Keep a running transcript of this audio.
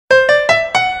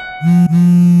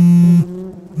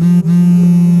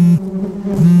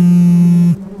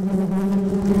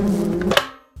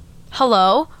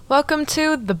Hello, welcome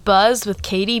to The Buzz with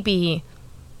Katie B.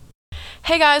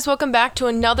 Hey guys, welcome back to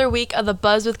another week of The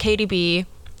Buzz with Katie B.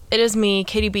 It is me,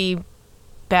 Katie B,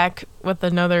 back with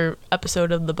another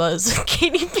episode of The Buzz with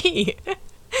Katie B.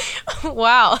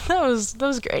 Wow, that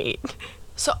was great.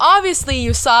 So obviously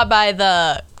you saw by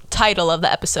the title of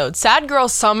the episode, Sad Girl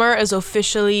Summer is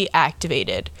officially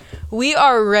activated. We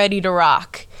are ready to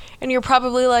rock. And you're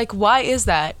probably like, why is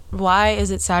that? Why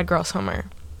is it Sad Girl Summer?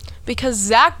 Because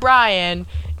Zach Bryan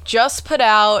just put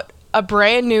out a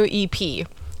brand new EP.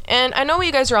 And I know what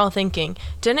you guys are all thinking.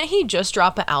 Didn't he just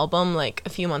drop an album like a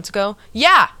few months ago?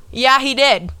 Yeah, he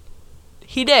did.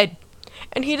 He did.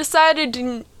 And he decided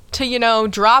to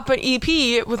drop an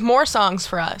EP with more songs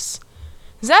for us.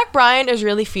 Zach Bryan is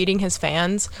really feeding his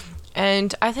fans,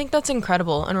 and I think that's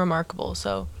incredible and remarkable.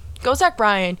 So go Zach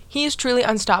Bryan. He is truly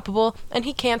unstoppable, and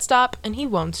he can't stop, and he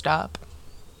won't stop.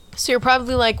 So you're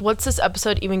probably like, what's this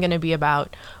episode even going to be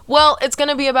about? Well, it's going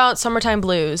to be about Summertime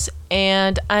Blues,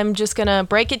 and I'm just going to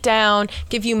break it down,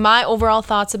 give you my overall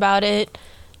thoughts about it,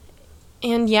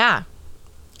 and yeah,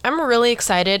 I'm really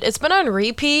excited. It's been on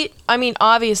repeat. I mean,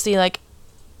 obviously,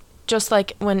 just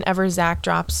like whenever Zach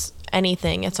drops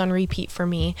anything, it's on repeat for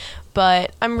me,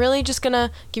 but I'm really just going to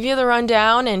give you the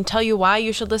rundown and tell you why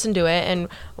you should listen to it and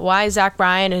why Zach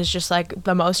Bryan is just like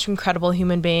the most incredible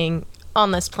human being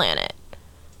on this planet.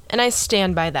 And I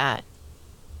stand by that.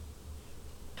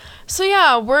 So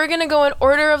yeah, we're going to go in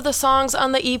order of the songs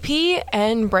on the EP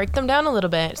and break them down a little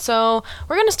bit. So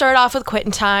we're going to start off with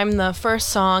Quittin' Time, the first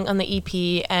song on the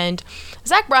EP. And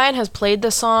Zach Bryan has played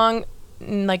this song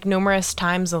like numerous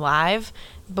times live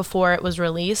before it was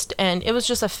released. And it was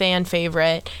just a fan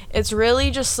favorite. It's really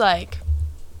just like,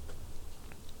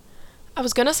 I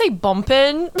was going to say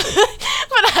bumpin', but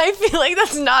I feel like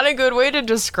that's not a good way to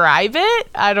describe it.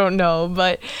 I don't know,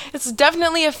 but it's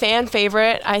definitely a fan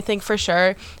favorite, I think, for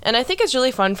sure. And I think it's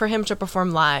really fun for him to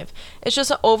perform live. It's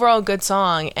just an overall good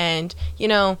song, and,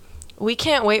 we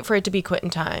can't wait for it to be Quittin'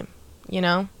 Time,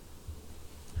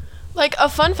 Like, a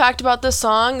fun fact about this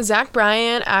song, Zach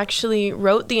Bryan actually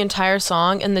wrote the entire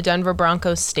song in the Denver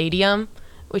Broncos stadium,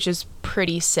 which is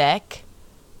pretty sick,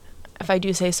 if I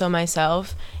do say so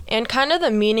myself. And kind of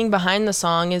the meaning behind the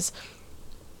song is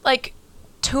like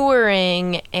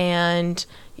touring, and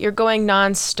you're going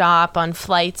nonstop on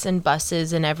flights and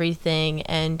buses and everything,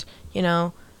 and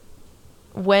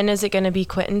when is it going to be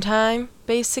quitting time,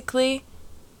 basically,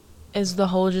 is the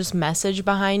whole just message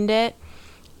behind it.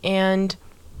 And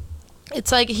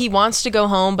it's like he wants to go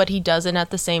home, but he doesn't at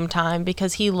the same time,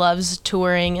 because he loves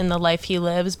touring and the life he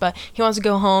lives, but he wants to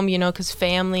go home, because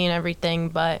family and everything,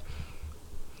 but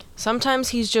sometimes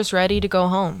he's just ready to go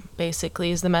home, basically,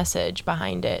 is the message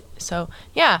behind it. So,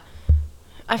 yeah,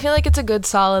 I feel like it's a good,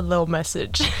 solid little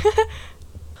message.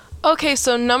 Okay,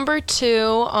 so number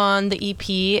 2 on the EP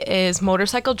is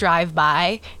Motorcycle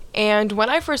Drive-By. And when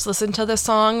I first listened to this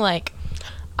song,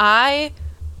 I,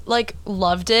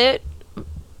 loved it.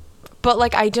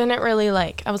 But, I didn't really,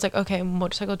 I was like, okay,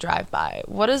 Motorcycle Drive-By.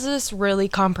 What is this really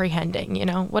comprehending,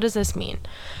 What does this mean?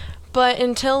 But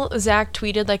until Zach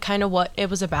tweeted, kind of what it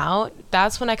was about,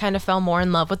 that's when I kind of fell more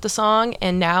in love with the song,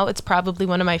 and now it's probably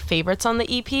one of my favorites on the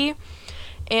EP.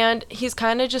 And he's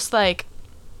kind of just,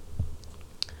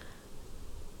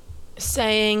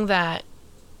 saying that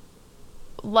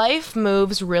life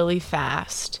moves really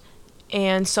fast,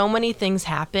 and so many things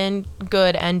happen,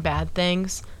 good and bad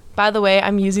things. By the way,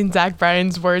 I'm using Zach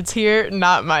Bryan's words here,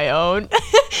 not my own.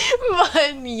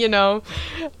 But,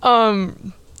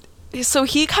 so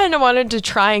he kind of wanted to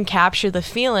try and capture the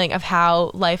feeling of how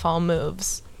life all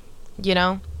moves,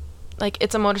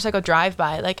 it's a motorcycle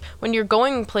drive-by. When you're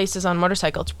going places on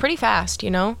motorcycle, it's pretty fast,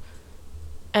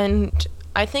 and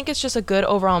I think it's just a good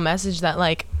overall message that,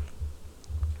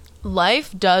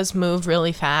 life does move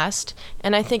really fast,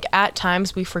 and I think at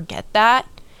times we forget that,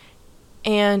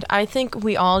 and I think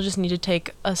we all just need to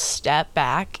take a step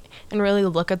back and really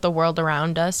look at the world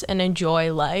around us and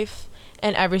enjoy life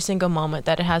and every single moment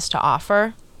that it has to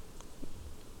offer.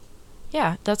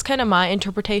 Yeah, that's kind of my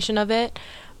interpretation of it,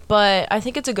 but I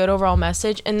think it's a good overall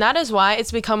message, and that is why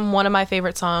it's become one of my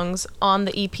favorite songs on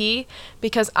the EP,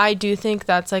 because I do think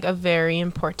that's a very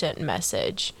important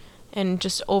message and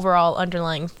just overall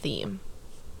underlying theme.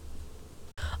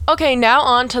 Okay, now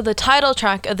on to the title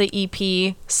track of the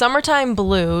EP, Summertime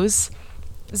Blues.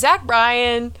 Zach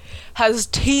Bryan has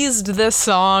teased this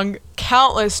song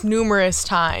numerous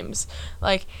times.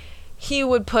 He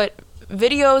would put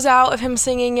videos out of him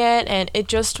singing it, and it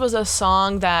just was a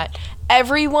song that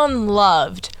everyone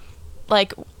loved.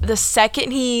 Like, the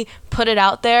second he put it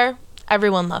out there,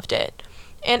 everyone loved it.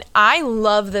 And I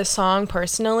love this song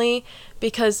personally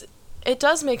because it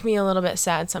does make me a little bit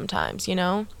sad sometimes, you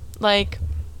know? Like,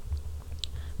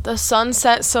 the sun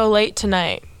set so late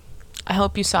tonight. I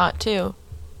hope you saw it too.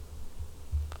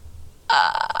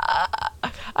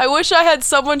 I wish I had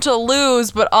someone to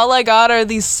lose, but all I got are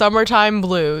these summertime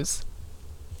blues.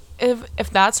 If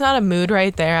that's not a mood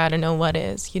right there, I don't know what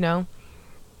is, you know?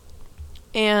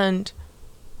 And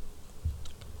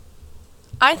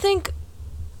I think,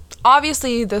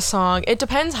 obviously, this song, it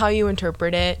depends how you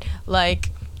interpret it. Like,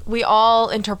 we all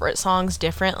interpret songs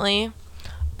differently,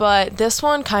 but this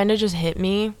one kind of just hit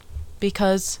me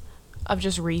because of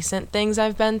just recent things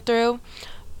I've been through.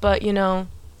 But, you know,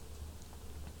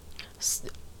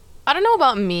 I don't know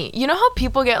about me. You know how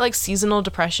people get, like, seasonal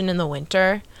depression in the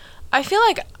winter? I feel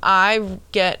like I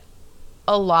get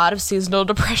a lot of seasonal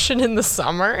depression in the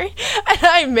summer.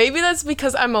 And maybe that's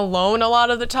because I'm alone a lot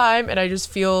of the time and I just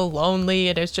feel lonely,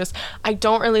 and it's just, I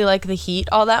don't really like the heat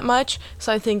all that much.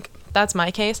 So I think that's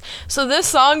my case. So this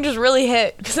song just really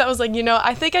hit because I was like, you know,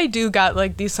 I think I do got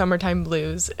like these summertime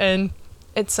blues, and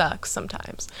it sucks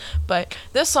sometimes. But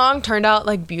this song turned out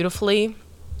like beautifully,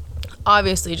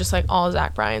 obviously, just like all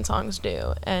Zach Bryan songs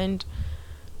do. And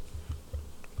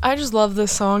I just love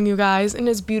this song, you guys, and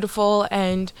it's beautiful.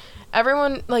 And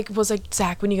everyone like was like,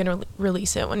 Zach, when are you gonna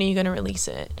release it? When are you gonna release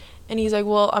it? And he's like,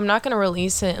 well, I'm not gonna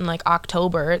release it in like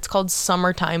October. It's called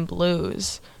Summertime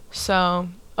Blues. So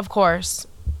of course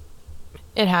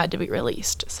it had to be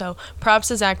released. So props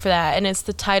to Zach for that. And it's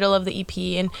the title of the EP,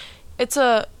 and it's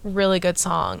a really good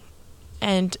song,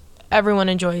 and everyone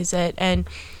enjoys it. And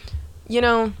you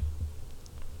know,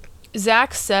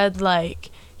 Zach said like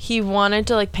he wanted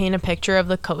to like paint a picture of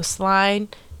the coastline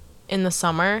in the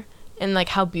summer and like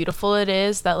how beautiful it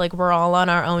is, that like we're all on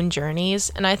our own journeys.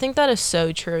 And I think that is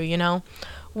so true, you know?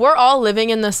 We're all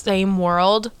living in the same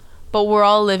world, but we're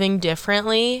all living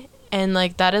differently, and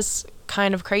like that is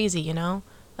kind of crazy, you know?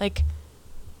 Like,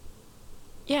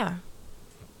 yeah.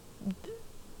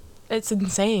 It's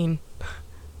insane.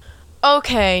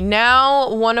 Okay,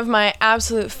 now one of my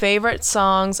absolute favorite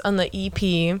songs on the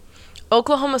EP,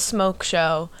 Oklahoma Smoke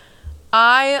Show.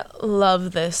 I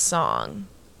love this song.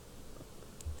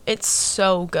 It's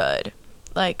so good.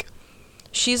 Like,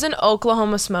 she's an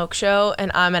Oklahoma Smoke Show,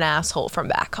 and I'm an asshole from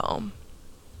back home.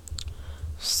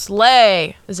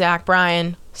 Slay, Zach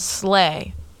Bryan.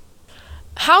 Slay.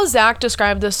 How Zach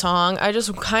described this song, I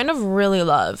just kind of really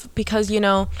love. Because, you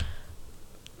know,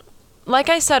 like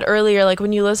I said earlier, like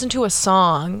when you listen to a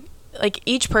song, like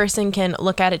each person can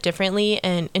look at it differently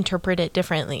and interpret it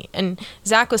differently. And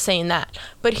Zach was saying that.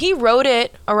 But he wrote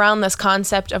it around this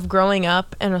concept of growing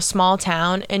up in a small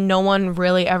town and no one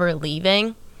really ever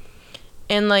leaving.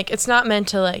 And like, it's not meant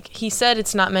to, like, he said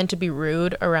it's not meant to be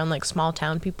rude around like small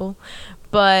town people,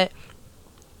 but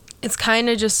it's kind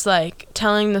of just like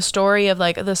telling the story of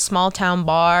like the small town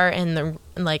bar and the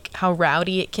like how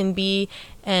rowdy it can be,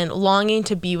 and longing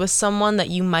to be with someone that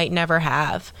you might never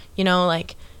have. You know,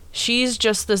 like, she's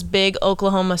just this big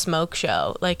Oklahoma Smoke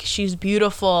Show. Like, she's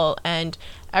beautiful and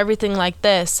everything like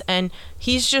this, and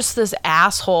he's just this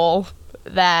asshole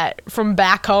that from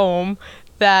back home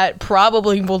that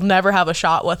probably will never have a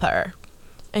shot with her,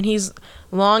 and he's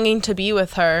longing to be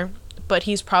with her, but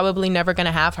he's probably never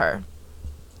gonna have her.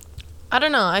 I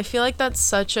don't know, I feel like that's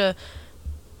such a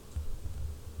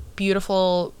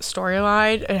beautiful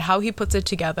storyline, and how he puts it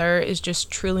together is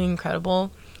just truly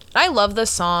incredible. I love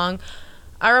this song.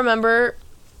 I remember,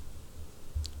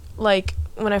 like,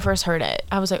 when I first heard it,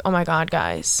 I was like, oh my god,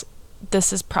 guys,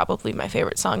 this is probably my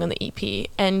favorite song on the EP,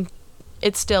 and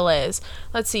it still is.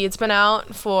 Let's see, it's been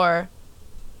out for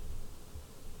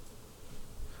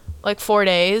like 4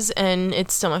 days, and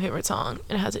it's still my favorite song,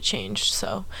 and it hasn't changed,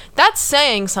 so that's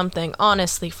saying something,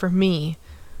 honestly, for me.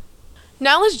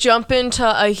 Now let's jump into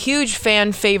a huge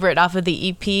fan favorite off of the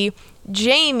EP,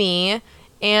 Jamie,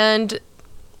 and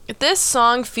this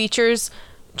song features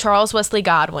Charles Wesley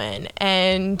Godwin.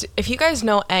 And if you guys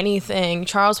know anything,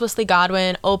 Charles Wesley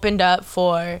Godwin opened up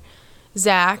for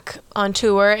Zach on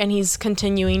tour, and he's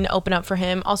continuing to open up for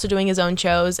him, also doing his own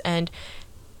shows. And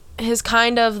his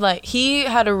kind of like, he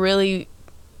had a really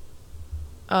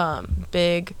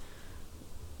big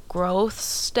growth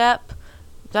step.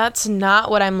 That's not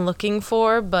what I'm looking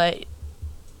for, but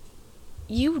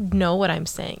you know what I'm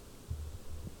saying.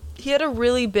 He had a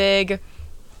really big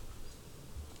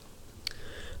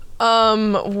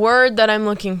word that I'm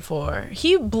looking for.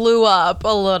 He blew up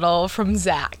a little from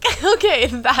Zach. Okay,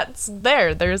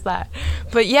 there's that.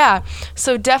 But yeah,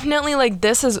 so definitely like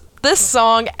this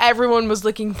song everyone was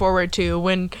looking forward to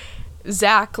when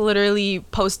Zach literally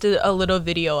posted a little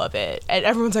video of it, and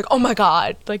everyone's like, oh my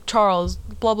god, like, Charles,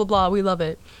 blah blah blah, we love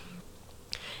it.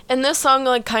 And this song,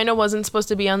 like, kind of wasn't supposed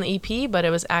to be on the EP, but it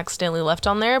was accidentally left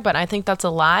on there. But I think that's a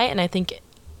lie, and I think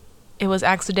it was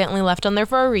accidentally left on there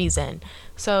for a reason.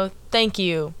 So thank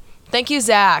you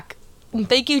Zach, and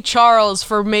thank you Charles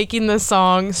for making this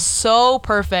song so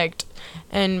perfect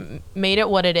and made it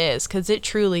what it is, because it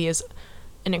truly is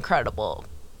an incredible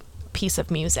piece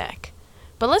of music.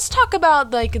 But let's talk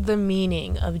about, like, the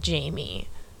meaning of Jamie.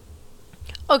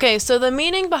 Okay, so the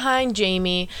meaning behind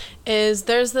Jamie is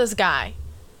there's this guy,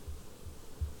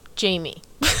 Jamie,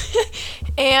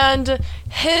 and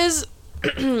his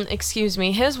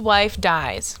his wife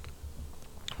dies.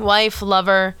 Wife,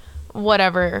 lover,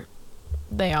 whatever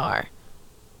they are.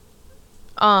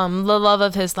 The love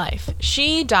of his life.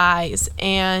 She dies,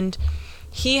 and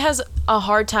he has a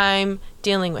hard time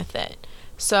dealing with it.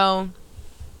 So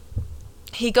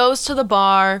he goes to the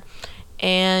bar,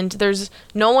 and there's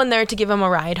no one there to give him a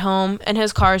ride home, and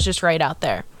his car is just right out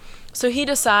there. So he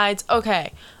decides,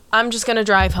 okay, I'm just going to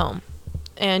drive home.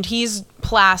 And he's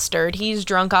plastered. He's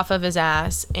drunk off of his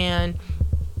ass, and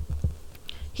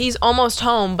he's almost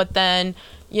home, but then,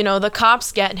 you know, the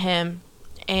cops get him,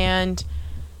 and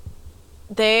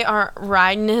they are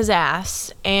riding his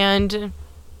ass, and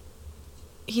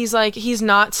he's like, he's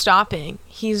not stopping.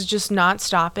 He's just not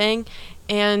stopping,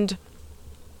 and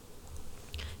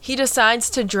he decides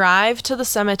to drive to the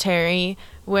cemetery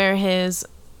where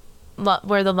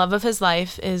where the love of his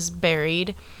life is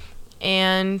buried,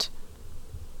 and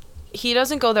he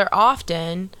doesn't go there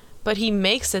often, but he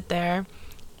makes it there,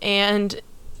 and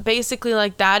basically,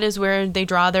 like, that is where they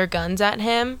draw their guns at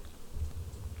him,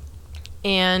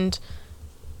 and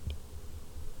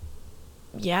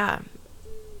yeah,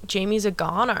 Jamie's a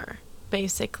goner,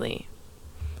 basically.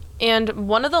 And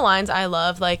one of the lines I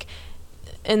love, like,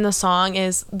 in the song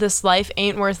is, this life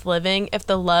ain't worth living if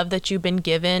the love that you've been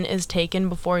given is taken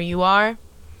before you are.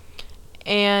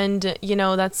 And, you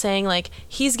know, that's saying, like,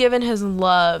 he's given his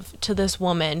love to this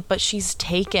woman, but she's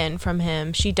taken from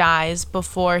him. She dies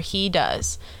before he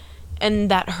does. And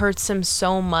that hurts him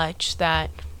so much that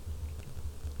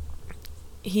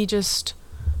he just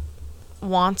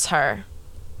wants her.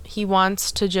 He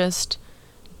wants to just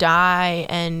die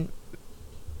and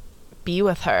be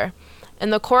with her.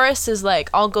 And the chorus is like,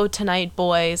 I'll go tonight,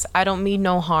 boys. I don't mean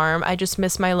no harm. I just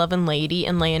miss my lovin' lady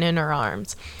and laying in her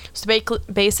arms. So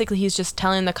basically, he's just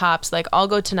telling the cops, like, I'll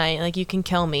go tonight. Like, you can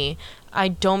kill me. I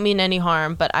don't mean any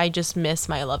harm, but I just miss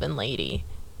my lovin' lady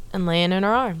and laying in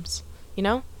her arms. You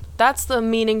know? That's the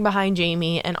meaning behind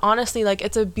Jamie. And honestly, like,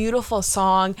 it's a beautiful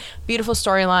song, beautiful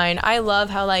storyline. I love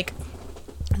how, like,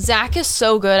 Zach is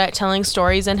so good at telling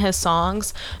stories in his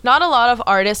songs. Not a lot of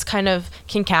artists kind of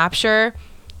can capture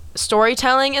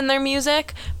storytelling in their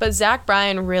music, but Zach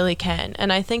Bryan really can,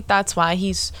 and I think that's why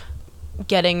he's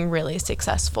getting really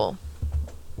successful.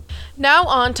 Now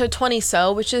on to 20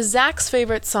 So, which is Zach's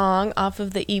favorite song off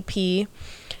of the EP.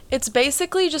 It's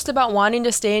basically just about wanting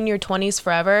to stay in your 20s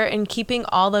forever and keeping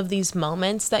all of these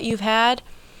moments that you've had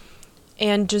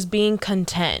and just being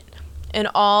content in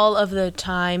all of the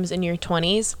times in your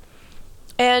 20s.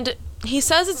 And he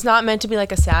says it's not meant to be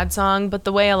like a sad song, but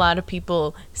the way a lot of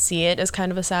people see it as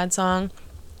kind of a sad song,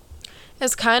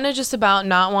 it's kind of just about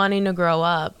not wanting to grow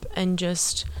up and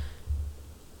just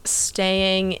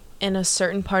staying in a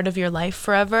certain part of your life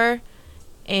forever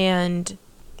and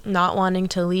not wanting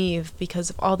to leave because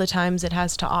of all the times it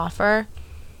has to offer.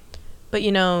 But,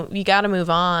 you know, you got to move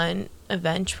on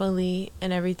eventually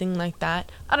and everything like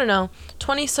that. I don't know.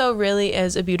 20 So really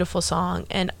is a beautiful song,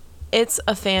 and it's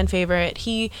a fan favorite.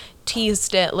 He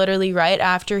teased it literally right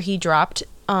after he dropped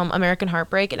American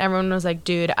Heartbreak, and everyone was like,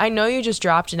 dude, I know you just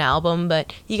dropped an album,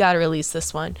 but you gotta release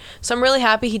this one. So I'm really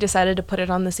happy he decided to put it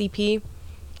on this EP.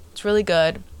 It's really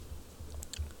good.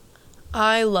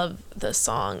 I love this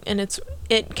song, and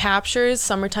it captures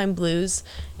summertime blues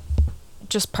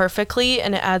just perfectly,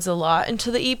 and it adds a lot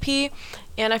into the EP.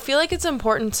 And I feel like it's an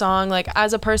important song, like,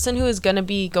 as a person who is gonna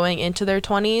be going into their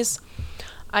 20s,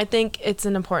 I think it's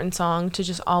an important song to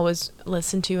just always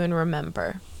listen to and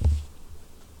remember.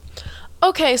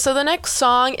 Okay, so the next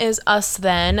song is Us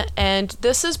Then, and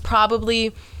this is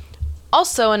probably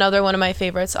also another one of my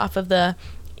favorites off of the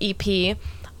EP.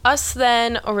 Us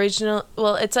Then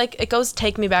it's like, it goes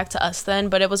Take Me Back to Us Then,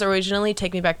 but it was originally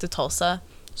Take Me Back to Tulsa.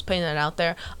 Just putting that out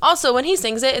there. Also, when he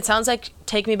sings it, it sounds like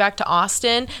Take Me Back to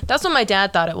Austin. That's what my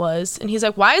dad thought it was. And he's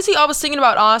like, why is he always singing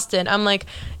about Austin? I'm like,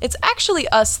 it's actually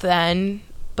Us Then.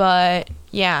 But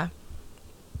yeah,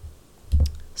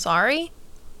 sorry, ?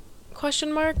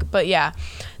 But yeah,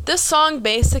 this song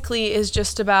basically is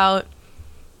just about,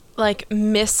 like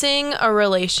missing a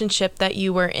relationship that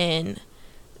you were in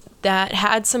that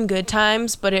had some good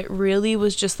times, but it really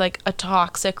was just like a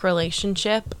toxic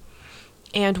relationship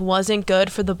and wasn't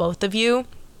good for the both of you.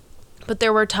 But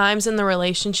there were times in the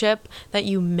relationship that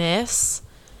you miss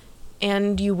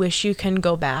and you wish you can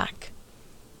go back.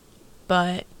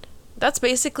 But that's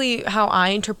basically how I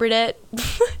interpret it.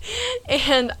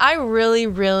 And I really,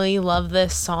 really love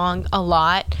this song a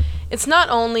lot. It's not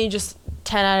only just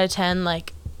 10 out of 10,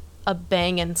 like a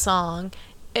banging song.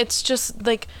 It's just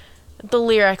like the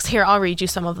lyrics. Here, I'll read you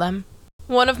some of them.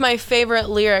 One of my favorite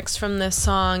lyrics from this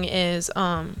song is,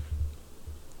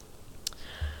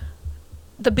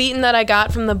 the beating that I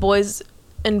got from the boys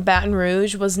in Baton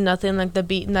Rouge was nothing like the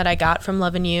beating that I got from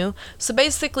loving you. So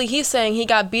basically he's saying he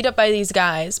got beat up by these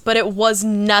guys, but it was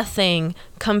nothing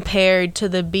compared to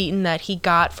the beating that he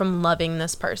got from loving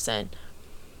this person.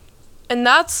 And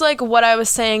that's like what I was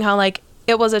saying, how like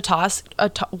it was it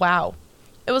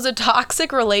was a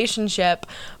toxic relationship,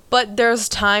 but there's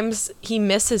times he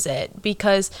misses it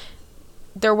because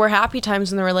there were happy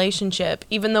times in the relationship,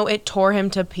 even though it tore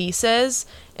him to pieces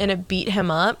and it beat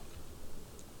him up.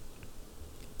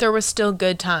 There was still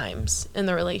good times in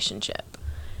the relationship,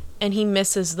 and he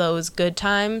misses those good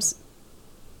times.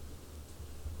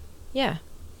 Yeah.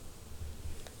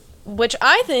 Which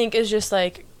I think is just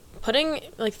like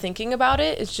thinking about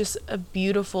it is just a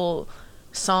beautiful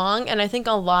song, and I think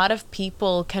a lot of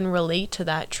people can relate to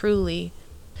that truly.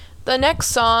 The next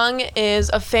song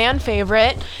is a fan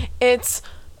favorite. It's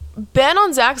been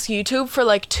on Zach's YouTube for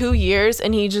like 2 years,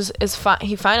 and he just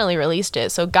he finally released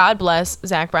it. So God bless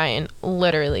Zach Bryan,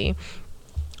 literally.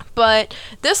 But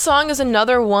this song is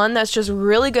another one that's just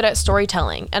really good at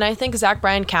storytelling, and I think Zach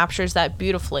Bryan captures that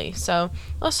beautifully. So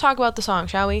let's talk about the song,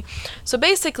 shall we? So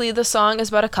basically, the song is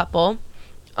about a couple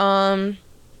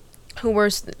who were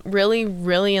really,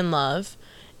 really in love,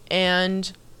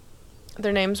 and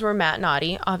their names were Matt and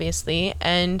Audie, obviously,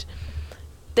 and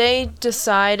they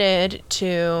decided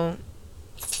to,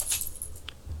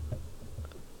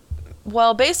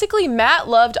 well, basically Matt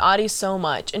loved Audie so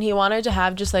much and he wanted to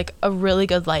have just like a really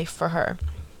good life for her.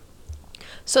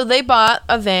 So they bought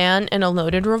a van and a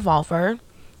loaded revolver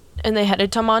and they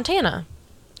headed to Montana.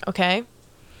 Okay?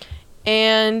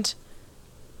 And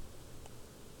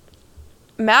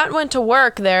Matt went to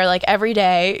work there like every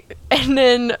day, and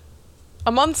then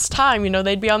a month's time,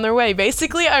 they'd be on their way.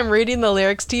 Basically, I'm reading the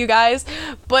lyrics to you guys,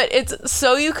 but it's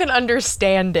so you can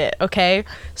understand it, okay?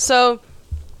 So,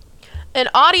 and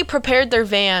Audie prepared their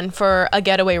van for a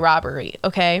getaway robbery,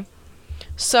 okay?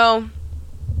 So,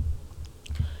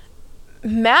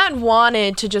 Matt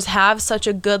wanted to just have such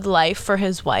a good life for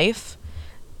his wife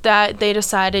that they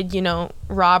decided,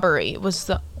 robbery was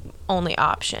the only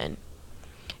option.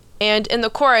 And in the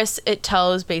chorus, it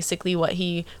tells basically what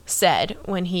he said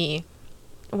when he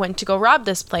went to go rob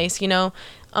this place,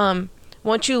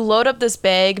 won't you load up this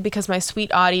bag because my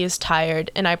sweet Audie is tired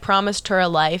and I promised her a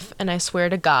life and I swear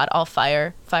to God I'll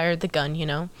fire the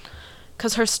gun,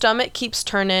 because her stomach keeps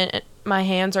turning, my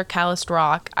hands are calloused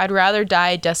rock. I'd rather die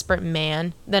a desperate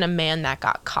man than a man that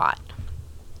got caught.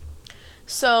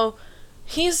 So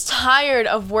he's tired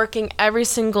of working every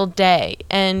single day,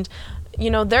 and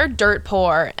they're dirt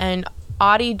poor, and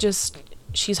Audie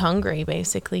she's hungry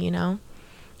basically,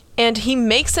 and he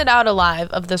makes it out alive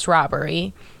of this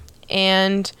robbery.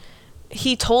 And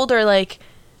he told her, like,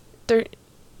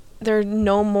 they're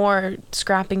no more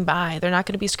scrapping by. They're not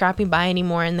going to be scrapping by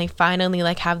anymore. And they finally,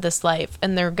 like, have this life.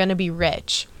 And they're going to be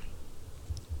rich.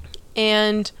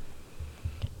 And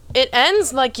it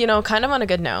ends, like, kind of on a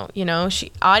good note.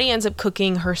 Audie ends up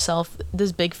cooking herself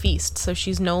this big feast. So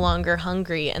she's no longer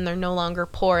hungry. And they're no longer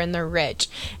poor. And they're rich.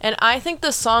 And I think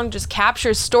the song just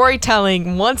captures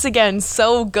storytelling once again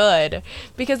so good.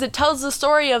 Because it tells the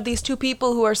story of these two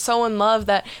people who are so in love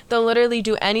that they'll literally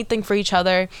do anything for each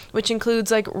other. Which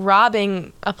includes, like,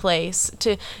 robbing a place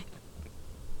to,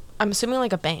 I'm assuming,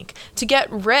 like, a bank. To get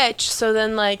rich. So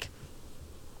then, like,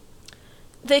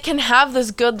 they can have this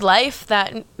good life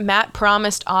that Matt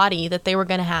promised Audie that they were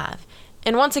going to have.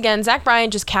 And once again, Zach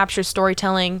Bryan just captures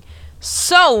storytelling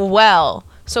so well.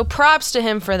 So props to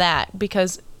him for that,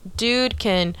 because dude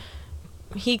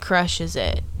he crushes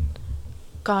it.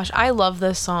 Gosh, I love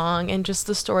this song, and just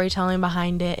the storytelling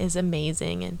behind it is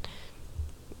amazing. And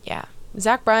yeah,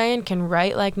 Zach Bryan can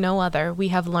write like no other, we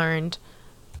have learned.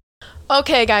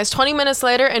 Okay guys, 20 minutes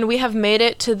later and we have made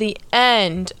it to the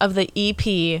end of the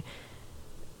EP.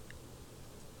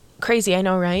 Crazy, I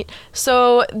know, right?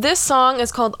 So this song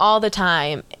is called All the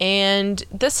Time, and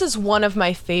this is one of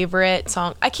my favorite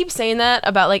songs. I keep saying that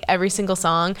about like every single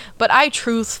song, but I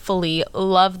truthfully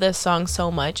love this song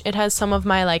so much. It has some of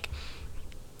my like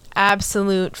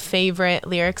absolute favorite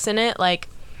lyrics in it. Like,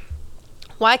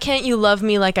 why can't you love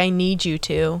me like I need you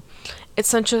to? It's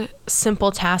such a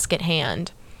simple task at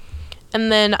hand.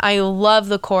 And then I love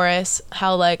the chorus,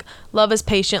 how like, love is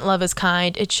patient, love is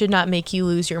kind, it should not make you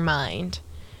lose your mind.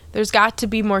 There's got to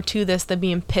be more to this than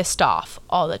being pissed off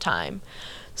all the time.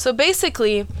 So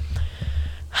basically,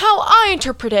 how I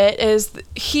interpret it is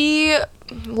he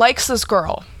likes this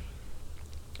girl.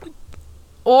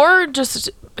 Or just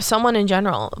someone in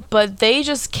general. But they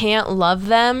just can't love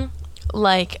them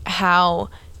like how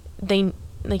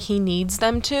he needs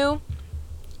them to.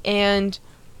 And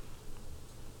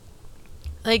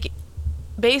like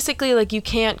basically like you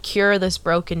can't cure this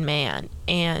broken man,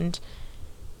 and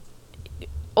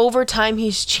over time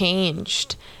he's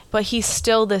changed, but he's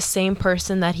still the same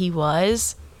person that he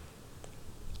was.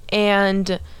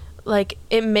 And like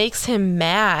it makes him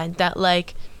mad that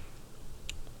like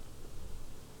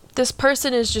this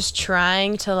person is just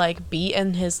trying to like be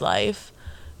in his life,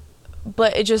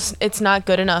 but it's not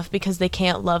good enough because they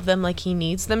can't love them like he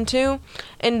needs them to,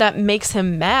 and that makes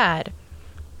him mad.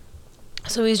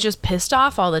 So he's just pissed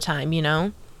off all the time, you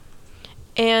know?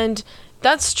 And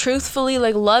that's truthfully,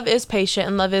 like, love is patient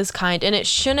and love is kind, and it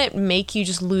shouldn't make you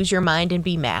just lose your mind and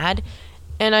be mad.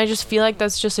 And I just feel like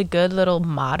that's just a good little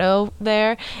motto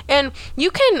there. And you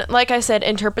can, like I said,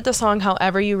 interpret the song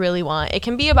however you really want. It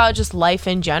can be about just life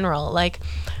in general. Like,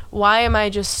 why am I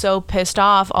just so pissed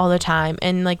off all the time?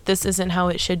 And, like, this isn't how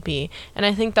it should be. And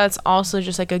I think that's also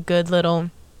just, like, a good little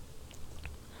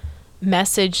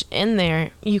message in there.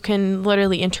 You can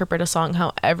literally interpret a song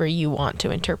however you want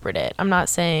to interpret it. I'm not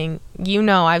saying,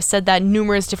 I've said that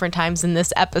numerous different times in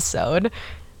this episode.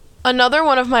 Another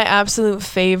one of my absolute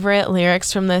favorite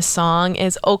lyrics from this song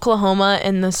is Oklahoma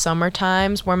in the summer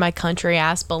times where my country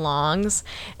ass belongs.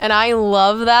 And I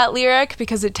love that lyric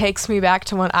because it takes me back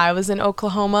to when I was in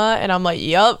Oklahoma, and I'm like,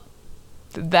 yup,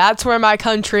 that's where my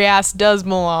country ass does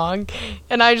belong.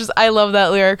 And I love that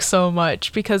lyric so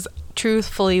much because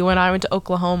truthfully, when I went to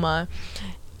Oklahoma,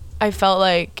 I felt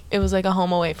like it was like a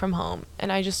home away from home,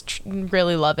 and I just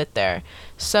really love it there.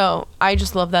 So I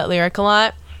just love that lyric a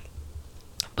lot.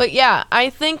 But yeah, I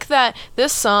think that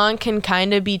this song can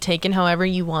kind of be taken however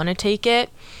you want to take it,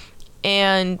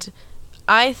 and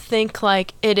I think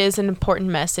like it is an important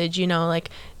message, like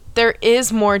there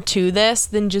is more to this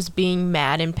than just being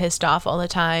mad and pissed off all the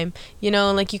time.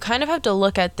 Like you kind of have to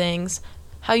look at things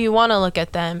how you want to look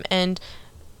at them. And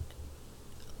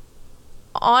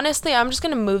honestly, I'm just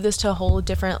going to move this to a whole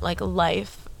different like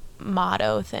life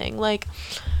motto thing. Like,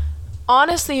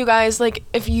 honestly, you guys, like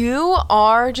if you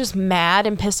are just mad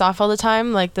and pissed off all the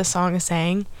time, like the song is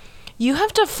saying, you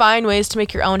have to find ways to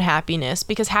make your own happiness,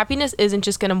 because happiness isn't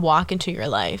just going to walk into your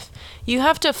life. You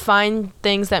have to find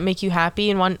things that make you happy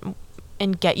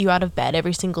and get you out of bed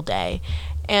every single day.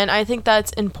 And I think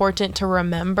that's important to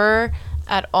remember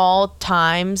at all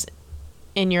times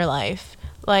in your life.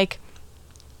 Like,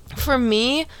 for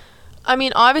me, I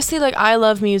mean, obviously, like, I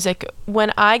love music.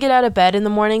 When I get out of bed in the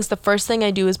mornings, the first thing I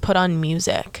do is put on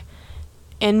music.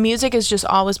 And music is just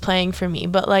always playing for me.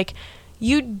 But, like,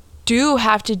 you do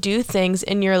have to do things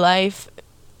in your life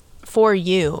for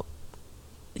you.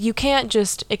 You can't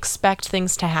just expect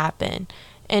things to happen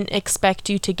and expect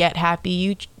you to get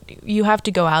happy. You have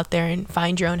to go out there and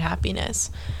find your own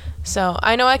happiness. So,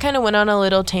 I know I kind of went on a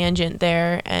little tangent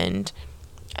there and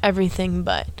everything,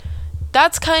 but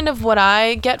that's kind of what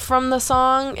I get from the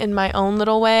song in my own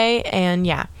little way. And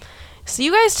yeah, so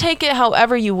you guys take it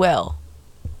however you will.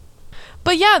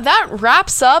 But yeah, that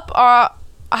wraps up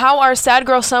how our Sad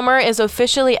Girl Summer is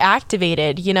officially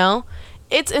activated,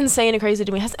 It's insane and crazy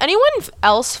to me. Has anyone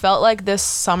else felt like this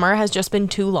summer has just been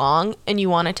too long and you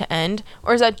want it to end?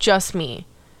 Or is that just me?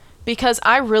 Because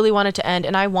I really want it to end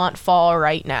and I want fall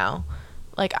right now.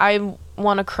 Like, I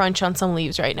want to crunch on some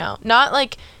leaves right now. Not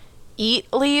like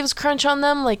eat leaves, crunch on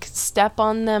them, like step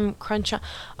on them, crunch on.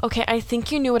 Okay, I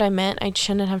think you knew what I meant. I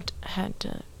shouldn't have had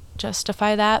to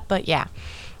justify that, but yeah.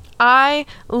 I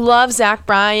love Zach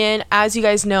Bryan. As you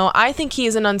guys know, I think he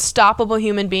is an unstoppable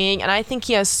human being, and I think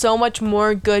he has so much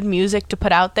more good music to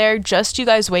put out there. Just you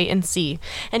guys wait and see.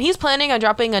 And he's planning on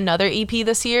dropping another EP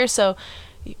this year, so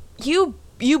you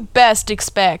best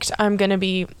expect I'm going to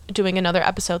be doing another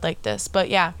episode like this.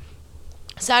 But yeah,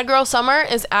 Sad Girl Summer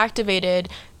is activated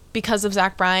because of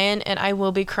Zach Bryan, and I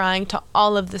will be crying to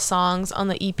all of the songs on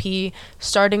the EP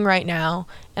starting right now.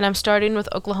 And I'm starting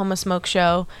with Oklahoma Smoke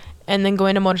Show, and then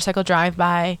going to Motorcycle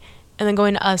Drive-By, and then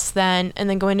going to Us Then, and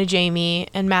then going to Jamie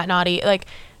and Matt Naughty. Like,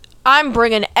 I'm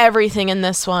bringing everything in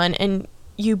this one, and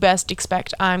you best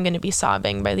expect I'm going to be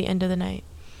sobbing by the end of the night.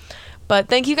 But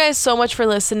thank you guys so much for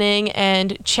listening,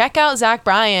 and check out Zach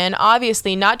Bryan.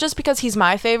 Obviously, not just because he's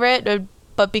my favorite,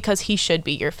 but because he should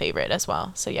be your favorite as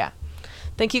well. So yeah.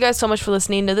 Thank you guys so much for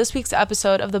listening to this week's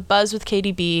episode of The Buzz with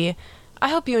KDB. I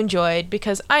hope you enjoyed,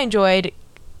 because I enjoyed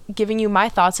giving you my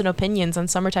thoughts and opinions on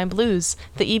Summertime Blues,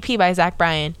 the EP by Zach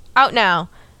Bryan. Out now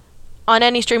on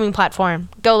any streaming platform.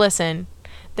 Go listen.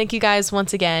 Thank you guys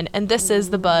once again, and this is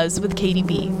The Buzz with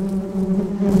KDB.